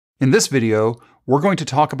In this video, we're going to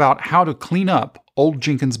talk about how to clean up old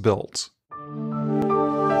Jenkins builds.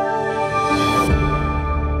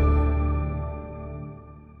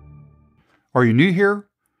 Are you new here?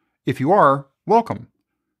 If you are, welcome.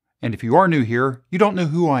 And if you are new here, you don't know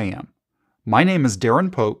who I am. My name is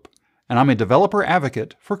Darren Pope, and I'm a developer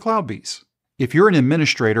advocate for CloudBees. If you're an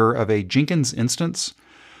administrator of a Jenkins instance,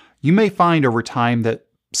 you may find over time that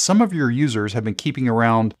some of your users have been keeping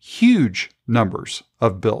around huge numbers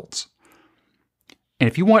of builds. And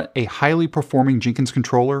if you want a highly performing Jenkins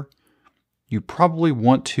controller, you probably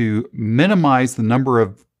want to minimize the number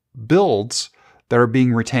of builds that are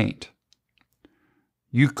being retained.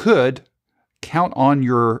 You could count on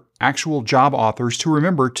your actual job authors to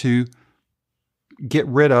remember to get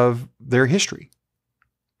rid of their history.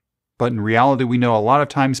 But in reality, we know a lot of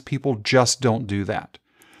times people just don't do that.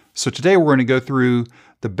 So today we're going to go through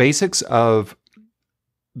the basics of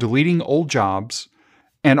deleting old jobs,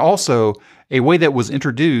 and also a way that was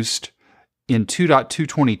introduced in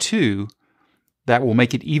 2.222 that will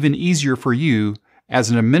make it even easier for you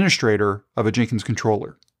as an administrator of a Jenkins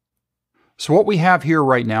controller. So what we have here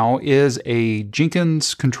right now is a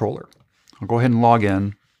Jenkins controller. I'll go ahead and log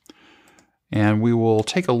in, and we will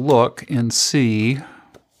take a look and see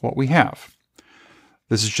what we have.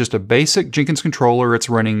 This is just a basic Jenkins controller. It's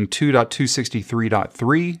running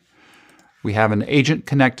 2.263.3. We have an agent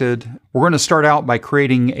connected. We're going to start out by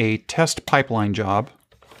creating a test pipeline job.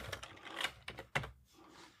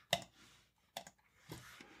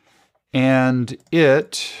 And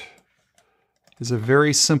it is a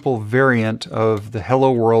very simple variant of the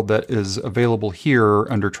hello world that is available here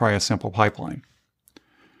under Try a Sample Pipeline.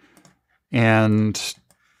 And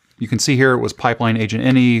you can see here it was pipeline agent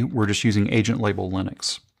any. We're just using agent label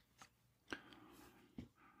Linux.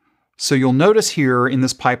 So you'll notice here in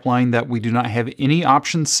this pipeline that we do not have any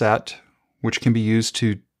options set, which can be used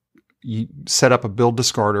to set up a build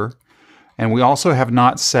discarder. And we also have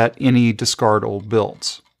not set any discard old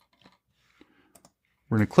builds.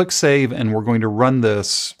 We're going to click save, and we're going to run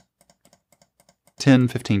this 10,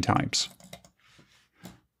 15 times.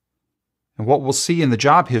 And what we'll see in the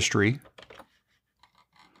job history,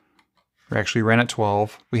 we actually ran at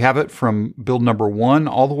 12. We have it from build number 1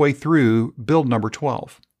 all the way through build number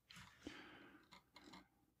 12.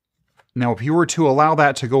 Now, if you were to allow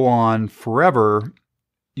that to go on forever,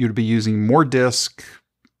 you'd be using more disk.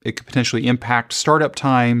 It could potentially impact startup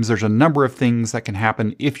times. There's a number of things that can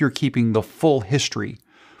happen if you're keeping the full history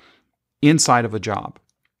inside of a job.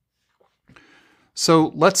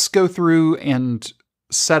 So let's go through and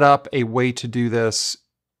set up a way to do this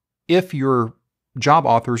if your job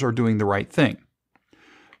authors are doing the right thing.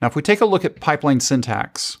 Now, if we take a look at pipeline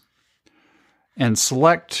syntax and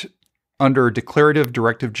select under declarative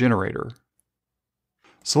directive generator.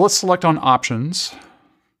 So let's select on options.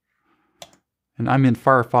 And I'm in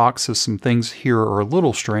Firefox, so some things here are a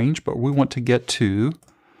little strange, but we want to get to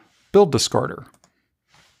build discarder.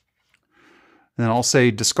 And then I'll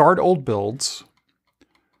say discard old builds.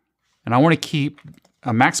 And I want to keep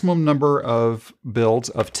a maximum number of builds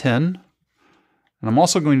of 10. And I'm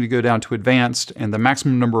also going to go down to advanced, and the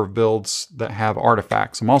maximum number of builds that have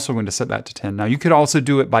artifacts, I'm also going to set that to 10. Now you could also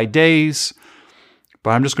do it by days,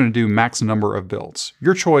 but I'm just going to do max number of builds.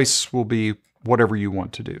 Your choice will be whatever you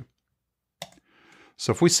want to do.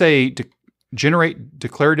 So if we say generate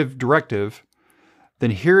declarative directive,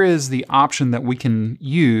 then here is the option that we can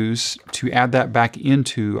use to add that back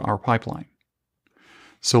into our pipeline.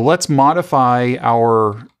 So let's modify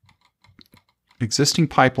our existing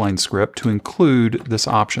pipeline script to include this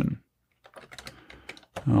option.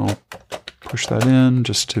 I'll push that in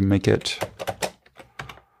just to make it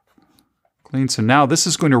clean. So now this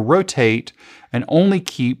is going to rotate and only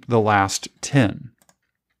keep the last 10.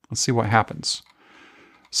 Let's see what happens.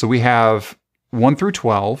 So we have 1 through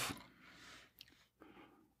 12.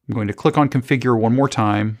 I'm going to click on configure one more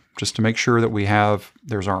time just to make sure that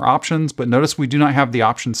there's our options, but notice we do not have the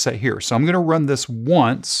options set here. So I'm going to run this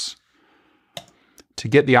once to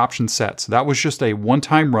get the options set. So that was just a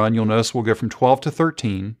one-time run. You'll notice we'll go from 12 to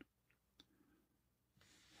 13.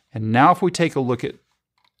 And now if we take a look at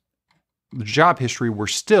the job history, we're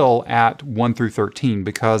still at 1 through 13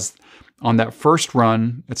 because on that first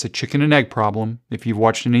run, it's a chicken and egg problem. If you've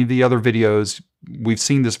watched any of the other videos, we've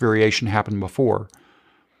seen this variation happen before.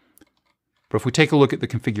 But if we take a look at the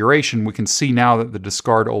configuration, we can see now that the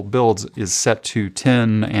discard old builds is set to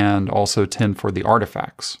 10 and also 10 for the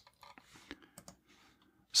artifacts.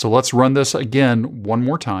 So let's run this again one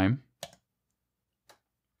more time.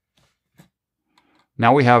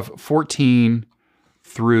 Now we have 14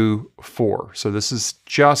 through 4. So this is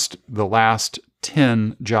just the last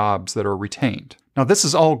 10 jobs that are retained. Now, this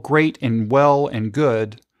is all great and well and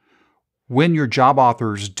good when your job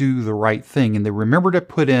authors do the right thing and they remember to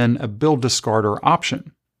put in a buildDiscarder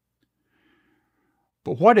option.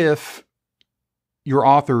 But what if your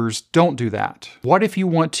authors don't do that? What if you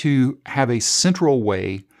want to have a central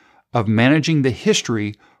way of managing the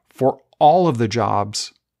history for all of the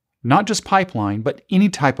jobs, not just pipeline, but any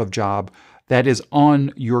type of job that is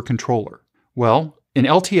on your controller? Well, in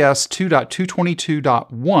LTS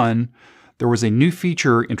 2.222.1, there was a new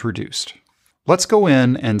feature introduced. Let's go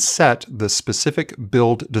in and set the specific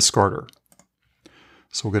buildDiscarder.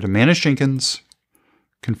 So we'll go to Manage Jenkins,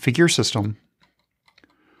 Configure System.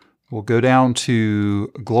 We'll go down to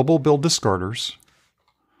Global buildDiscarders.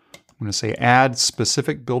 I'm going to say Add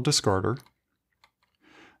Specific buildDiscarder.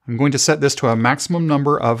 I'm going to set this to a maximum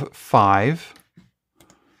number of 5.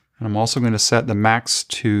 And I'm also going to set the max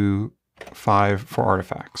to 5 for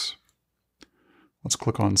artifacts. Let's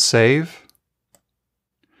click on Save.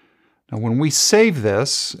 Now when we save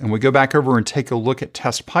this and we go back over and take a look at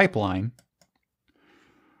Test Pipeline,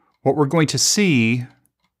 what we're going to see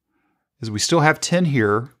is we still have 10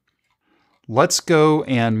 here. Let's go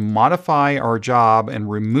and modify our job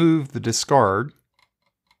and remove the discard.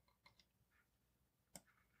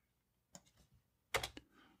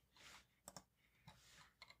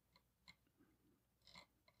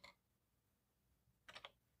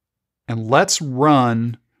 And let's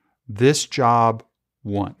run this job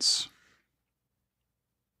once.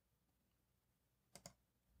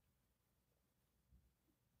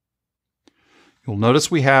 You'll notice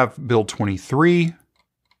we have build 23.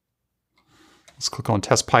 Let's click on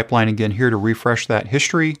Test Pipeline again here to refresh that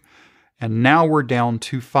history. And now we're down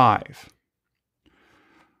to 5.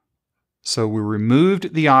 So we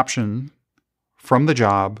removed the option from the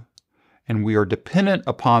job, and we are dependent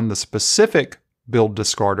upon the specific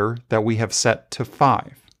buildDiscarder that we have set to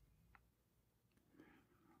 5.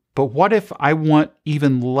 But what if I want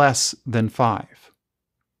even less than 5?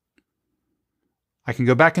 I can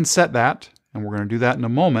go back and set that, and we're going to do that in a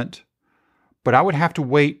moment, but I would have to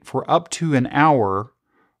wait for up to an hour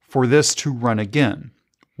for this to run again.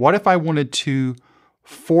 What if I wanted to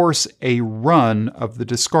force a run of the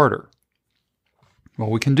discarder? Well,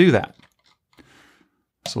 we can do that.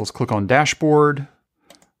 So let's click on Dashboard,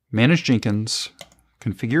 Manage Jenkins,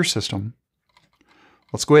 Configure System.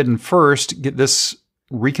 Let's go ahead and first get this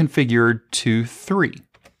reconfigured to 3.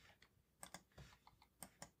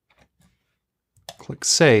 Click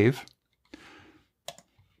Save.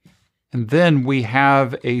 And then we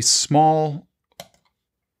have a small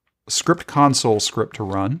script console script to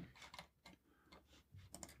run.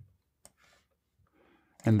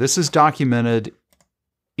 And this is documented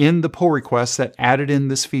in the pull request that added in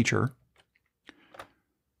this feature.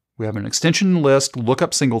 We have an extension list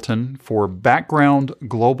lookup singleton for background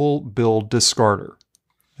global buildDiscarder.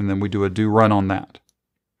 And then we do a do run on that.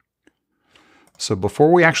 So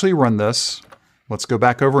before we actually run this, let's go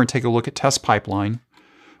back over and take a look at Test Pipeline.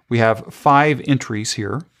 We have 5 entries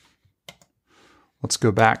here. Let's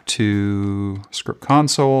go back to Script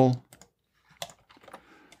Console.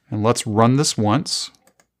 And let's run this once.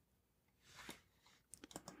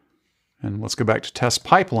 And let's go back to Test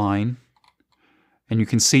Pipeline. And you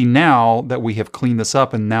can see now that we have cleaned this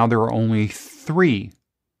up, and now there are only 3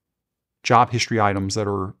 job history items that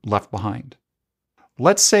are left behind.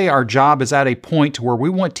 Let's say our job is at a point where we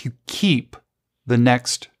want to keep the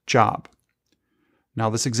next job. Now,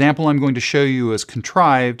 this example I'm going to show you is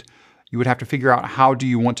contrived. You would have to figure out how do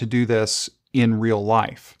you want to do this in real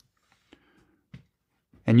life.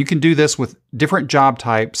 And you can do this with different job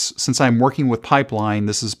types. Since I'm working with pipeline,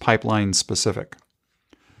 this is pipeline specific.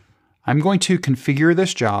 I'm going to configure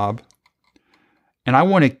this job, and I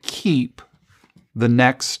want to keep the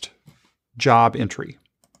next job entry.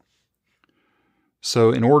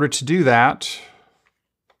 So in order to do that,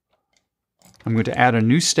 I'm going to add a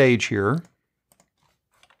new stage here.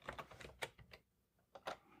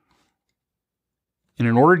 And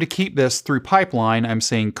in order to keep this through pipeline, I'm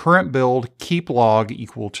saying current build keep log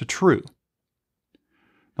equal to true.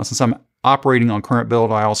 Now, since I'm operating on current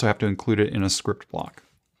build, I also have to include it in a script block.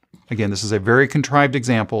 Again, this is a very contrived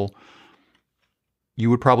example. You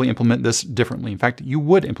would probably implement this differently. In fact, you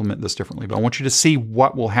would implement this differently, but I want you to see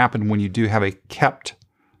what will happen when you do have a kept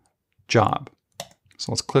job.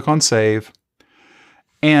 So let's click on Save.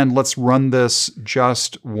 And let's run this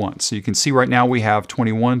just once. So you can see right now we have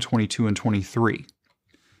 21, 22, and 23.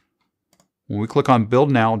 When we click on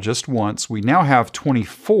Build Now just once, we now have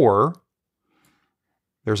 24.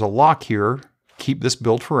 There's a lock here, keep this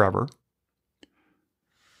build forever.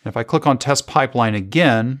 And if I click on Test Pipeline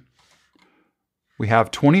again, we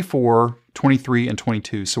have 24, 23, and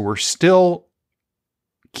 22. So we're still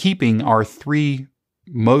keeping our 3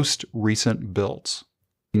 most recent builds.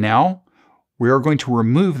 Now, we are going to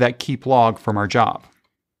remove that keep log from our job.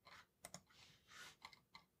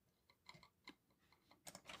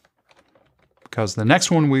 Because the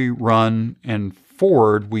next one we run and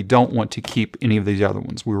forward, we don't want to keep any of these other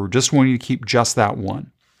ones. We were just wanting to keep just that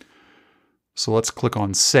one. So let's click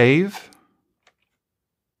on Save.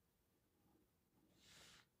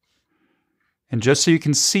 And just so you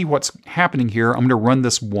can see what's happening here, I'm going to run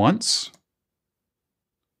this once.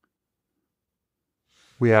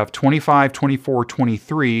 We have 25, 24,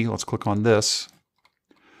 23. Let's click on this.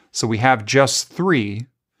 So we have just 3.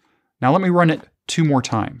 Now let me run it 2 more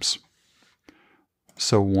times.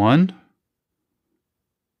 So 1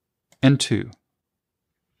 and 2.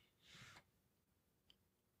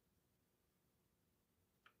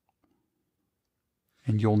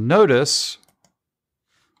 And you'll notice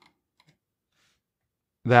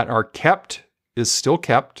that our kept is still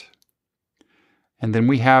kept. And then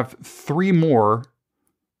we have 3 more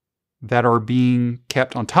that are being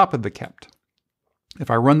kept on top of the kept. If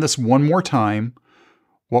I run this one more time,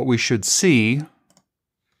 what we should see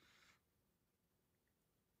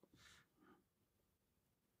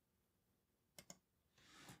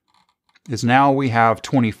is now we have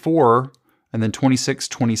 24, and then 26,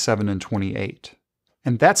 27, and 28.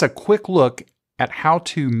 And that's a quick look at how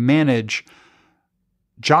to manage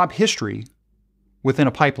job history within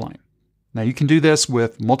a pipeline. Now you can do this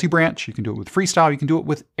with multi-branch, you can do it with freestyle, you can do it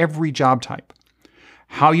with every job type.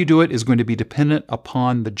 How you do it is going to be dependent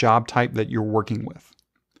upon the job type that you're working with.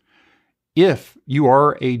 If you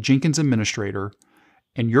are a Jenkins administrator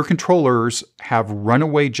and your controllers have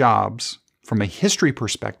runaway jobs from a history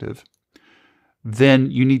perspective, then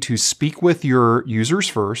you need to speak with your users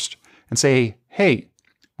first and say, hey,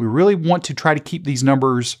 we really want to try to keep these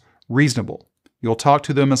numbers reasonable. You'll talk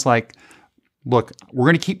to them as like, look, we're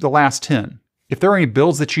going to keep the last 10. If there are any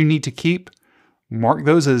builds that you need to keep, mark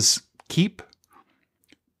those as keep,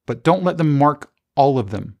 but don't let them mark all of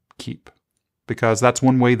them keep, because that's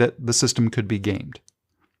one way that the system could be gamed.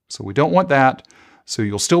 So we don't want that. So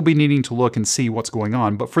you'll still be needing to look and see what's going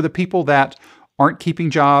on. But for the people that aren't keeping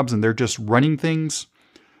jobs and they're just running things,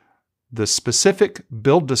 the specific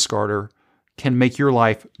buildDiscarder can make your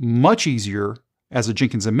life much easier as a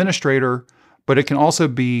Jenkins administrator, but it can also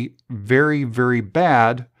be very, very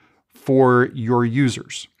bad for your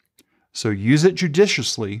users. So use it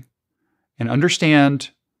judiciously and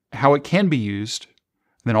understand how it can be used,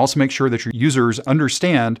 and then also make sure that your users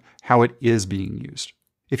understand how it is being used.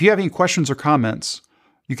 If you have any questions or comments,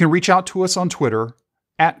 you can reach out to us on Twitter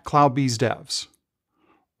at CloudBeesDevs,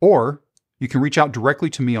 or you can reach out directly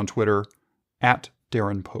to me on Twitter at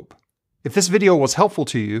Darren Pope. If this video was helpful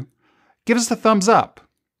to you, give us a thumbs up.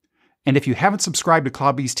 And if you haven't subscribed to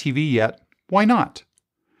CloudBees TV yet, why not?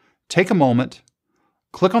 Take a moment,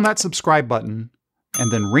 click on that subscribe button,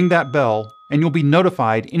 and then ring that bell, and you'll be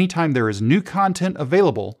notified anytime there is new content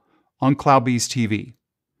available on CloudBees TV.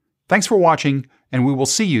 Thanks for watching, and we will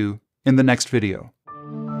see you in the next video.